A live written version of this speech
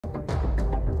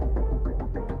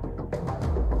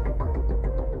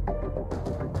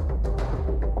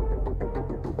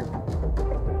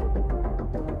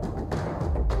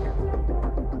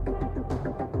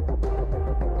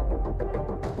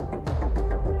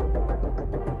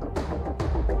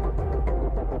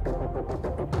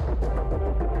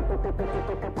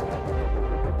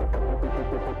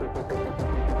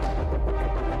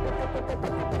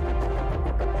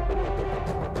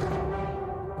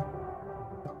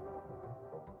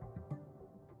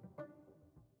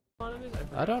this?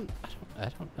 I don't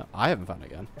know. I haven't found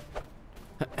it again.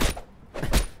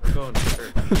 We're going to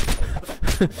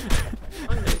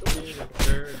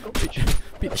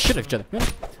Beat the shit out of each other.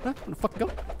 Huh? Where the fuck go?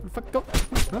 Where the fuck go?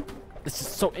 Huh? This is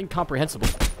so incomprehensible.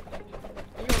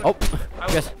 Oh,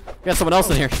 we got someone else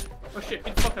in here. Oh shit,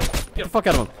 get the fuck out of him. Get the fuck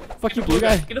out of him. Fuck you, blue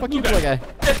guy. Fuck you, blue guy.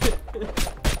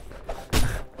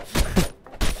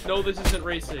 No, this isn't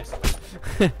racist.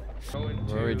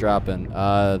 Where are we dropping?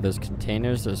 There's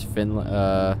containers. There's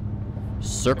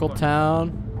Circle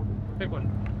Town. Pick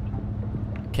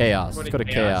one. Chaos. Let's go to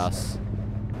Chaos.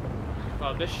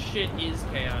 Wow, this shit is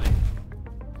chaotic.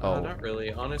 Oh. Not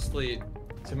really. Honestly,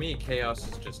 to me, chaos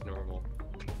is just normal.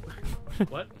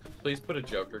 What? Please put a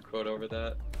Joker quote over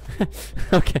that.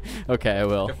 Okay, I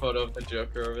will. A photo of the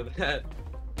Joker over that.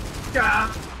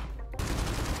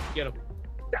 Get him.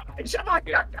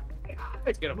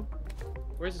 Let's get him.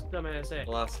 Where's this dumbass at?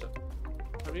 Lost him.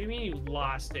 What do you mean you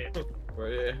lost it?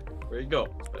 Where you go?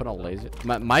 Put on laser.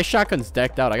 My shotgun's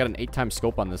decked out. I got an 8x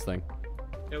scope on this thing.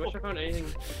 Yeah, I wish I found anything.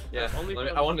 Yeah, only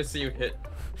I want to see you hit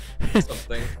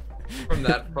something from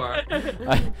that far.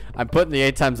 I'm putting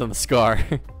the 8x on the scar.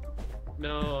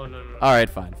 No. All right,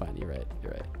 fine. You're right.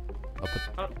 I'll put.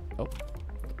 Oh.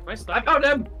 Am I stuck? I found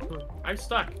him! I'm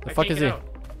stuck. The fuck is he?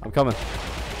 I'm coming.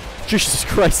 Jesus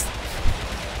Christ.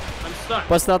 I'm stuck.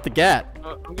 Bust out the gat.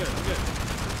 Oh, I'm good.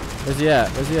 Where's he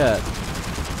at?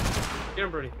 Get him,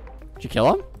 Brody. Did you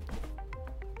kill him?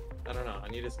 I don't know. I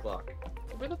need his Glock.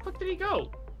 Where the fuck did he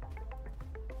go?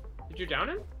 Did you down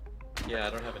him? Yeah, I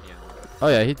don't have any ammo. Oh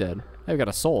yeah, he did. Hey, we got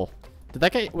a soul.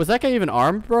 Was that guy even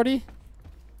armed, Brody?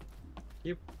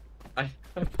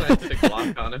 I planted a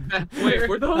Glock on him. Wait,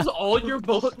 were those all your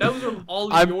bullets? Those were all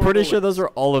your I'm pretty sure bullets. those are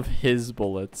all of his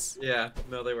bullets. Yeah,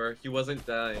 no, they were. He wasn't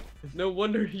dying. No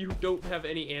wonder you don't have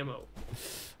any ammo.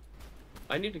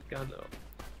 I need a gun though.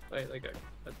 Like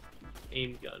a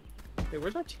aimed gun. Hey,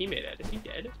 where's our teammate at? Is he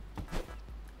dead?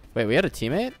 Wait, we had a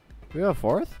teammate? We have a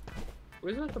fourth?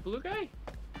 Wasn't that the blue guy?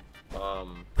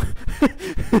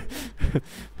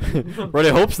 Brody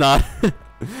hopes not.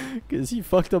 Because he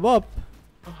fucked him up.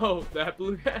 Oh, that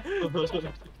blue guy.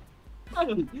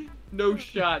 No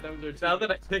shot. That was our Now that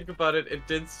I think about it, it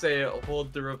did say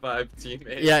hold the revived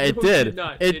teammate. Yeah, it No, did. it did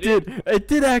not. It did. It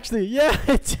did actually. Yeah,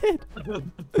 it did.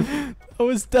 That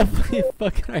was definitely a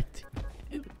fucking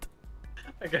idea.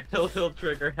 I got a little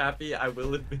trigger happy, I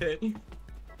will admit.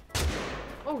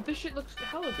 Oh, this shit looks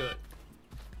hella good.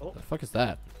 What the fuck is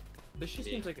that? This shit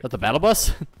seems like Is that the battle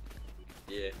bus?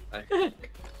 Yeah, I hung.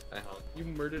 you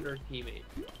murdered our teammate.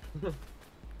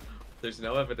 There's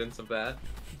no evidence of that.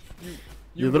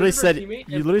 You literally said. You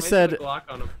literally said. Glock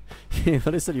on him. You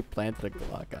literally said you planted a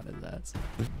Glock on his ass.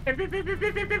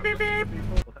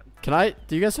 Can I?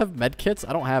 Do you guys have med kits?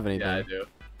 I don't have anything. Yeah, I do.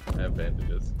 I have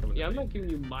bandages. Yeah, I'm not giving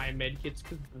you my med kits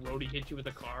because Brody hit you with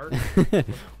a car.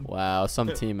 Wow, some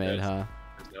teammate, huh?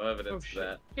 There's no evidence of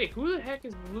that. Hey, who the heck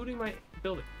is looting my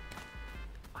building?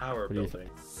 Our building.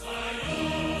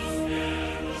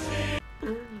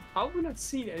 How have we not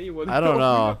seen anyone? I don't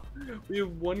know. We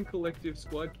have one collective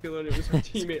squad killer and it was our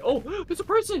teammate. Oh, there's a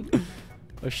person!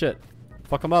 Oh shit.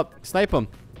 Fuck him up. Snipe him.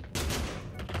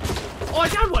 Oh, I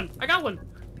downed one! I got one!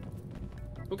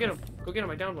 Go get him. Go get him.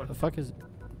 I downed one. The fuck is...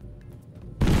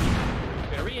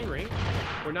 Wait, are we in ring?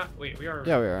 We're not. Wait, we are.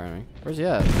 Yeah, we are. Where's he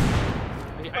at?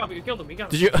 We killed him. We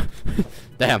got him. Did you...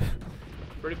 Damn.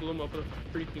 Brody blew him up with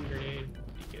a freaking grenade.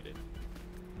 He get it.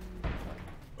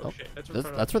 Oh, shit.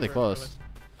 That's really close.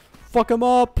 Fuck him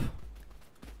up!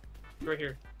 It's right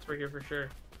here. It's right here for sure.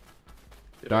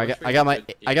 No, I got my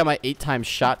 8x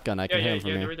shotgun. I can hit him from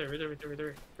here. Right there.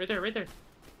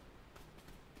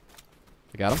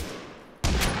 I got him.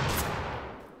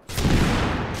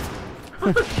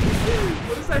 What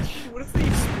is that? What is the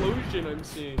explosion I'm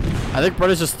seeing? I think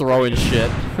Brody's just throwing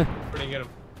shit. Brody, get him.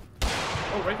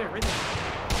 Oh, right there.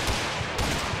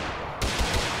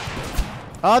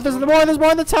 Oh, there's more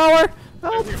in the tower!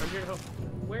 I'm here. Oh,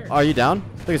 where? Oh, are you down?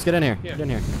 Lucas, get in here. Yeah. Get in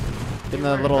here. Get in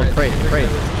the little crate.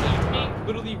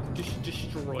 Literally just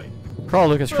destroy. Crawl,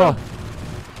 Lucas, crawl.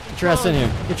 Get your ass in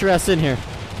here. Get your ass in here.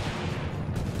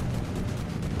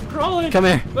 I'm crawling. Come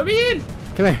here. Let me in.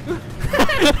 Come here.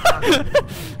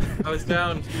 I was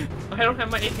down. I don't have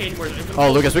my AK anymore.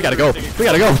 Oh, Lucas, we gotta go. We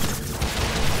gotta go.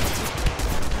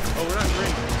 Oh, we're not in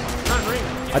ring. We're not in ring.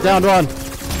 I downed one.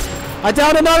 I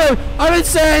downed another. I'm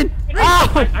insane.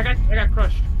 Oh! I got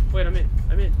crushed. Wait, I'm in.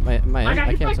 I got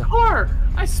hit by a car.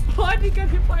 I spawned and got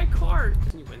hit by a car.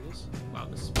 Can you win this? Wow,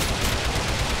 this is...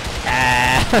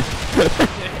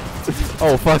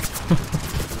 Oh, fuck.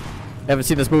 Haven't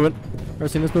seen this movement. Ever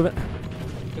seen this movement?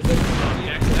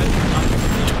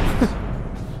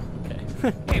 Okay.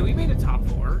 Hey, we made a top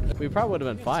 4. We probably would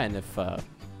have been fine if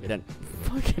we didn't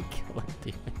fucking kill a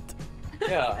teammate.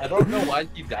 Yeah, I don't know why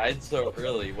he died so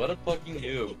early. What a fucking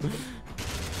noob.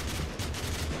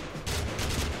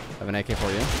 I have an AK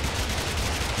for you.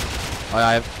 Oh,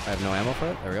 I have no ammo for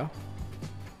it. There we go.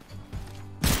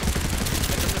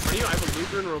 I have a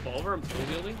Luger and a revolver. I'm dual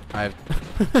wielding. I have.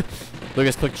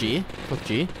 Lucas, click G. Click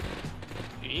G.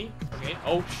 G. Okay.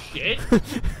 Oh shit.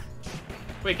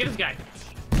 Wait, get this guy.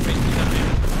 Wait, he's not there.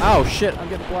 Oh shit! I'm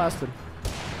getting blasted.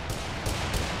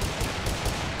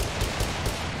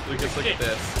 Lucas, look at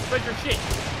this. Spread your shit.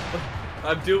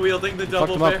 I'm dual wielding the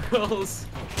double fucked him barrels.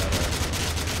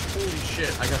 Holy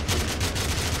shit, I got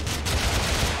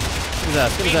Get his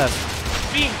ass. Get his ass.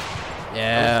 Beam.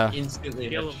 Yeah. instantly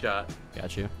Kill him. headshot.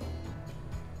 Got you.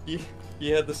 He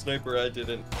had the sniper, I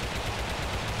didn't.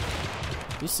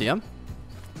 You see him?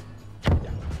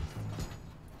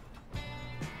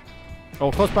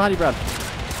 Oh, close behind you, Brad.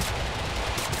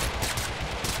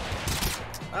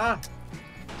 Ah!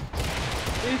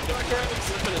 He's dark rabbit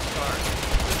slipping his car.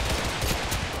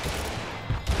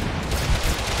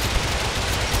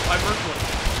 I burnt one.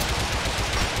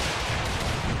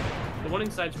 The one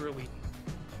inside's real weak.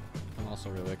 I'm also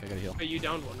really weak. I gotta heal. But you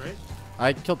downed one, right?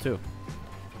 I killed 2.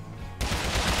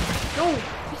 No!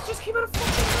 He just came out of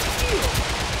fucking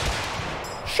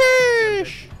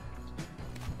Sheesh!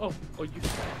 Oh, you.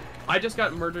 I just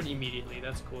got murdered immediately.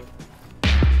 That's cool.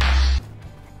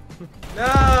 No!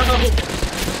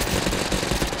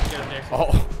 Yeah,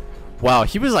 Oh, wow.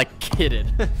 He was like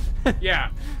kitted. yeah.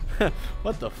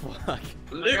 What the fuck?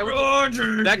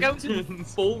 That guy was in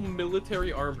full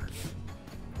military armor.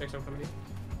 Next one coming in.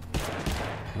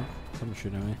 Oh, someone's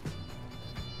shooting at me.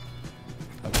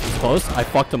 Oh, he's close. I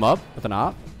fucked him up with an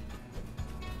op.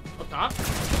 Up top?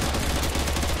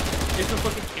 Is the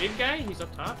fucking kid guy? He's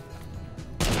up top.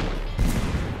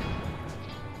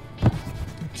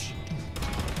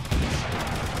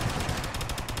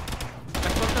 I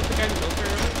fucked up the guy in the military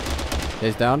armor. Yeah,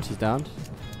 he's downed. He's downed.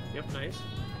 Yep, nice.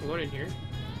 We're going in here.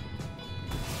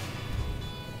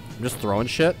 I'm just throwing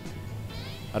shit.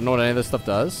 I don't know what any of this stuff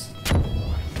does.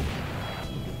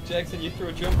 Jackson, you threw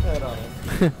a jump pad on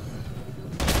him.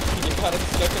 You got him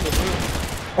stuck in the room.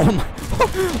 Oh my.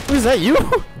 Was that you?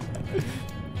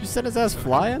 You sent his ass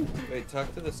flying? Wait,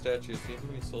 talk to the statue. See how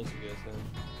many souls you guys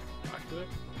have. Talk to it.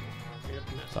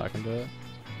 Talking to it.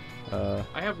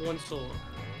 I have one soul.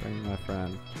 Bring my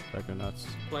friend. Back go nuts.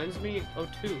 Cleanse me. Oh,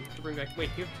 2 to bring back. Wait,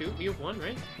 you have 2? You have 1,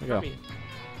 right? There you go. Me.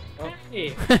 Oh.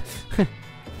 Hey.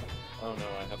 Oh no,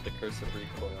 I have the curse of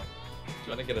recoil.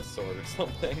 Trying to get a sword or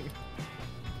something.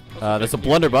 There's a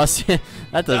blunderbuss.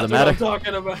 That doesn't matter. That's what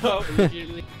I'm talking about.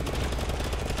 Immediately.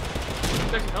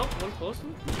 Second help. One close to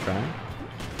me. Trying.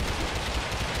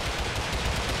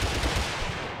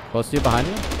 Close to you, behind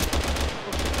you.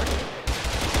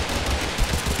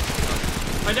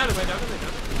 I downed him.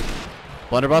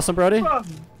 Blunderbuss him, Brody.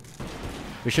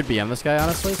 We should BM this guy,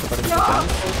 honestly. So better get down.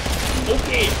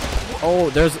 Okay.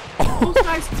 Oh, there's. Those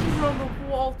guys threw on the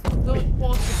wall. The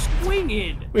wall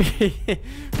swinging. We got Is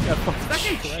that fucking guy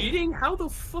shredded. cheating? How the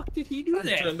fuck did he do I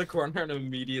that? turned the corner and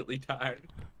immediately died.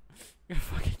 We got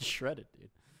fucking shredded, dude.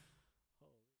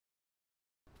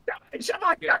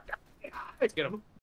 Let's get him.